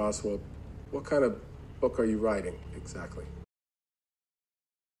 Mr. Oswald, what kind of book are you writing exactly?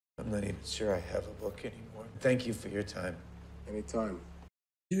 I'm not even sure I have a book anymore. Thank you for your time. Anytime.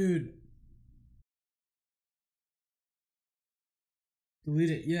 Dude.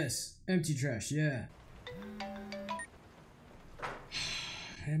 Delete it, yes. Empty trash, yeah.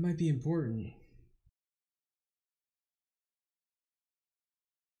 That might be important.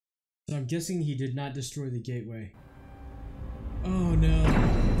 So I'm guessing he did not destroy the gateway. Oh no.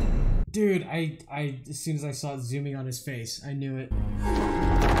 Dude, as soon as I saw it zooming on his face, I knew it.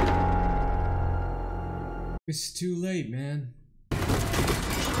 It's too late, man.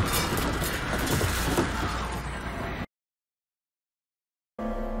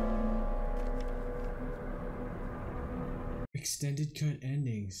 Extended cut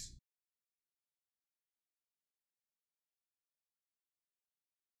endings.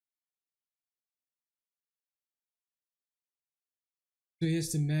 So he has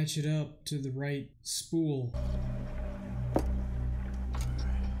to match it up to the right spool.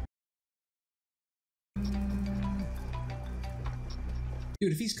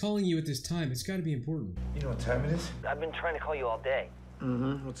 Dude, if he's calling you at this time, it's gotta be important. You know what time it is? I've been trying to call you all day.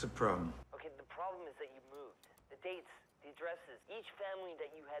 Mm-hmm. What's the problem? Okay, the problem is that you moved. The dates, the addresses, each family that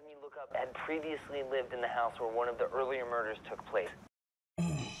you had me look up had previously lived in the house where one of the earlier murders took place.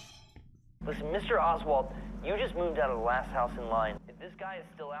 Listen, Mr. Oswald, you just moved out of the last house in line. If this guy is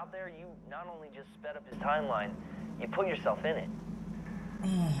still out there, you not only just sped up his timeline, you put yourself in it.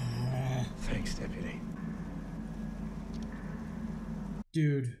 Thanks, Deputy.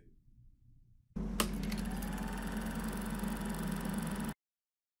 Dude.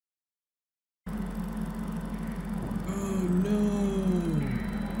 Oh no.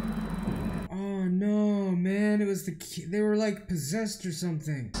 Oh no, man. It was the kid. They were like possessed or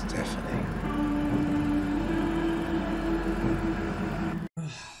something. Stephanie.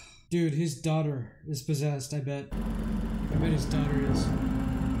 Dude, his daughter is possessed, I bet. I bet his daughter is.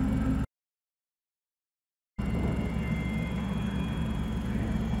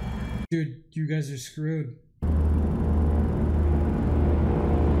 Dude, you guys are screwed.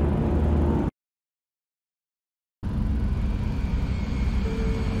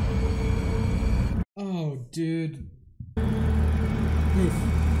 Oh, dude. Oof.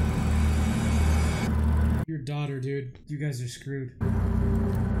 Your daughter, dude. You guys are screwed.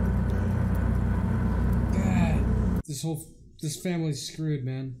 God. This family's screwed,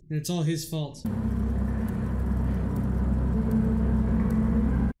 man. And it's all his fault.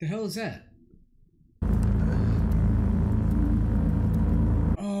 The hell is that?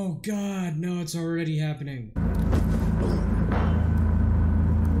 Oh God, no, it's already happening.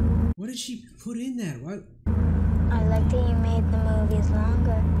 What did she put in that? What? I like that you made the movies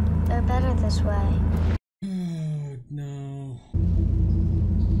longer. They're better this way. Oh no.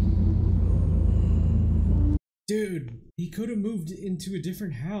 Dude, he could have moved into a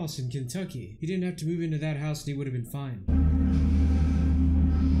different house in Kentucky. He didn't have to move into that house and he would have been fine.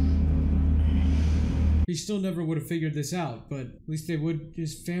 He still never would have figured this out, but at least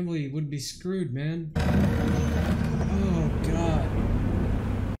his family wouldn't be screwed, man. Oh, God.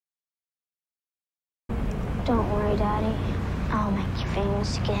 Don't worry, Daddy. I'll make you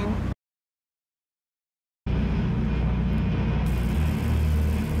famous again.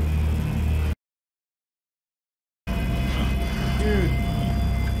 Dude.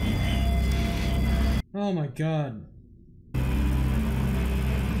 Oh my God.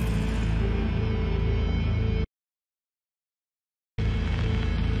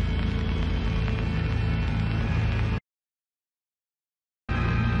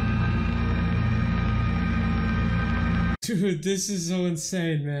 Dude, this is so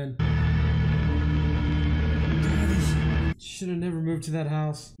insane, man. Should have never moved to that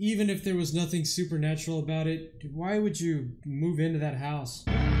house. Even if there was nothing supernatural about it, why would you move into that house?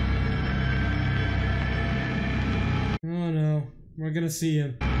 Oh no, we're gonna see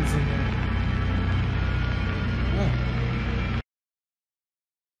him. He's in there. Oh.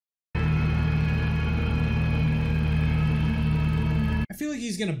 I feel like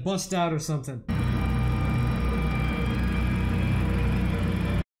he's gonna bust out or something.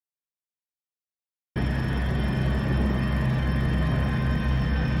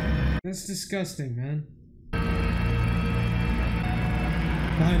 That's disgusting, man. Behind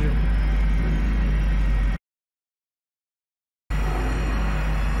her.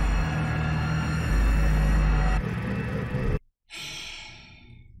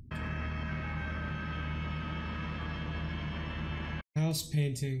 House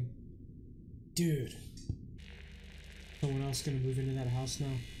painting. Dude. Someone else gonna move into that house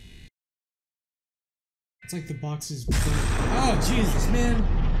now? It's like the boxes. Oh, Jesus, man!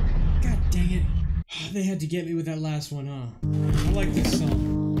 God dang it. They had to get me with that last one, huh? I like this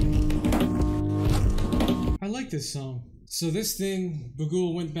song. I like this song. So this thing,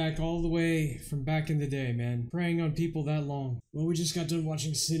 Bagul went back all the way from back in the day, man. Preying on people that long. Well, we just got done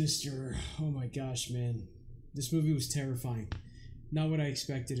watching Sinister. Oh my gosh, man. This movie was terrifying. Not what I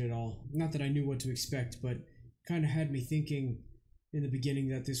expected at all. Not that I knew what to expect, but kind of had me thinking in the beginning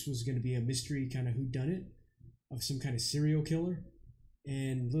that this was going to be a mystery kind of whodunit of some kind of serial killer.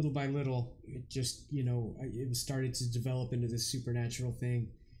 And little by little, it just, it started to develop into this supernatural thing.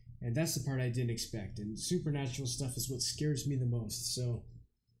 And that's the part I didn't expect. And supernatural stuff is what scares me the most. So,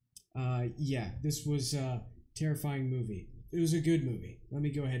 yeah, this was a terrifying movie. It was a good movie. Let me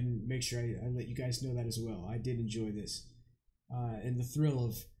go ahead and make sure I let you guys know that as well. I did enjoy this. And the thrill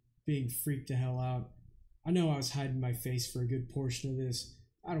of being freaked the hell out. I know I was hiding my face for a good portion of this.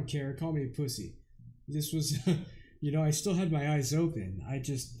 I don't care. Call me a pussy. This was... I still had my eyes open. I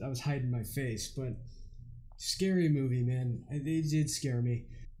was hiding my face, but scary movie, man. It did scare me.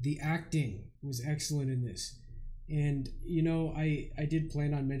 The acting was excellent in this. And you know, I did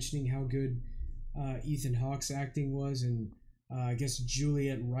plan on mentioning how good Ethan Hawke's acting was, and I guess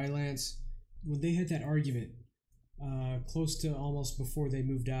Juliet Rylance, when they had that argument close to almost before they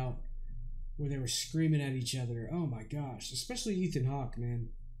moved out, where they were screaming at each other. Oh my gosh, especially Ethan Hawke, man.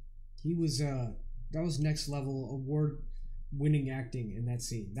 He was that was next level award winning acting in that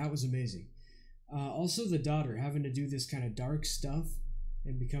scene. That was amazing. Also the daughter having to do this kind of dark stuff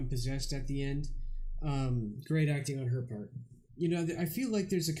and become possessed at the end. Great acting on her part. You know, I feel like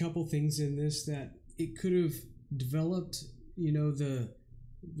there's a couple things in this that it could have developed, you know, the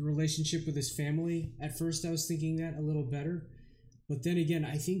relationship with his family. At first I was thinking that a little better, but then again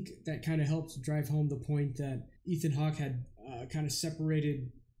I think that kind of helped drive home the point that Ethan Hawke had kind of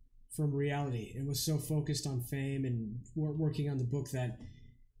separated from reality and was so focused on fame and working on the book that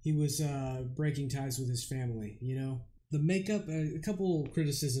he was breaking ties with his family, you know. The makeup, a couple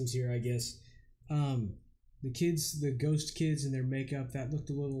criticisms here, I guess. The kids, the ghost kids and their makeup, that looked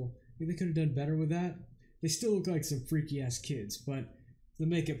a little, I think they could have done better with that. They still look like some freaky ass kids, but the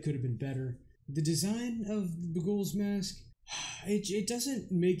makeup could have been better. The design of Bagul's mask, it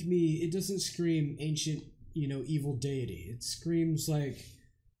doesn't make me, it doesn't scream ancient, you know, evil deity. It screams like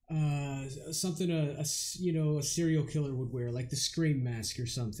something a serial killer would wear, like the Scream mask or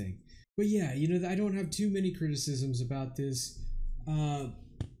something. But yeah, you know, I don't have too many criticisms about this.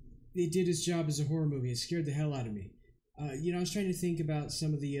 It did its job as a horror movie. It scared the hell out of me. You know, I was trying to think about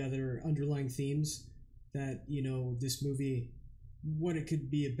some of the other underlying themes that, you know, this movie, what it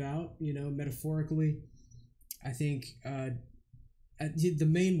could be about, you know, metaphorically. I think the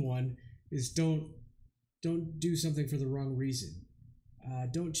main one is don't do something for the wrong reason.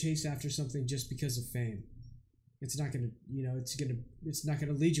 Don't chase after something just because of fame. It's not gonna, you know, it's not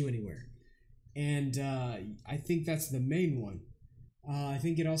gonna lead you anywhere. And I think that's the main one. I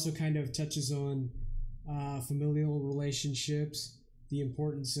think it also kind of touches on familial relationships, the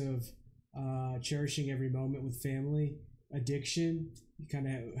importance of cherishing every moment with family, addiction. You kind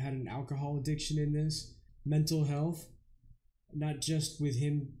of had an alcohol addiction in this, mental health, not just with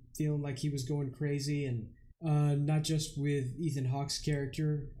him feeling like he was going crazy, and not just with Ethan Hawke's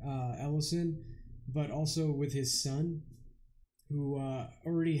character, Ellison, but also with his son, who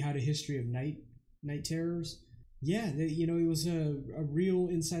already had a history of night terrors. Yeah, you know, it was a real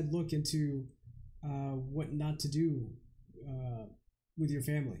inside look into what not to do with your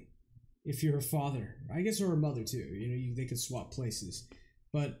family if you're a father, I guess, or a mother too. You know, they could swap places.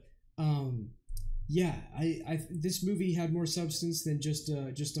 But yeah, I this movie had more substance than just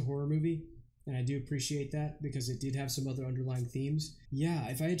a horror movie, and I do appreciate that because it did have some other underlying themes. Yeah,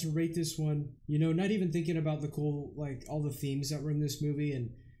 if I had to rate this one, you know, not even thinking about the cool, like all the themes that were in this movie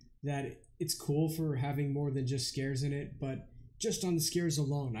and that it's cool for having more than just scares in it, but just on the scares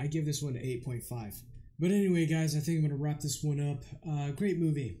alone, I give this one an 8.5. But anyway, guys, I think I'm going to wrap this one up. Great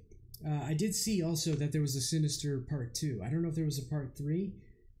movie. I did see also that there was a Sinister Part 2. I don't know if there was a Part 3,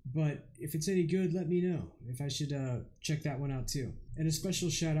 but if it's any good, let me know if I should check that one out too. And a special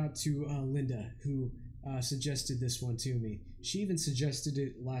shout out to Linda, who suggested this one to me. She even suggested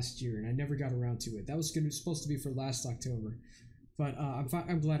it last year, and I never got around to it. That was supposed to be for last October. But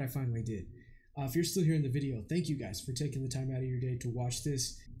I'm glad I finally did. If you're still here in the video, thank you guys for taking the time out of your day to watch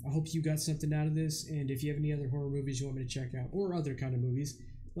this. I hope you got something out of this, and if you have any other horror movies you want me to check out, or other kind of movies,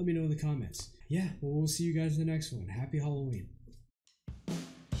 let me know in the comments. Yeah, well, we'll see you guys in the next one. Happy Halloween.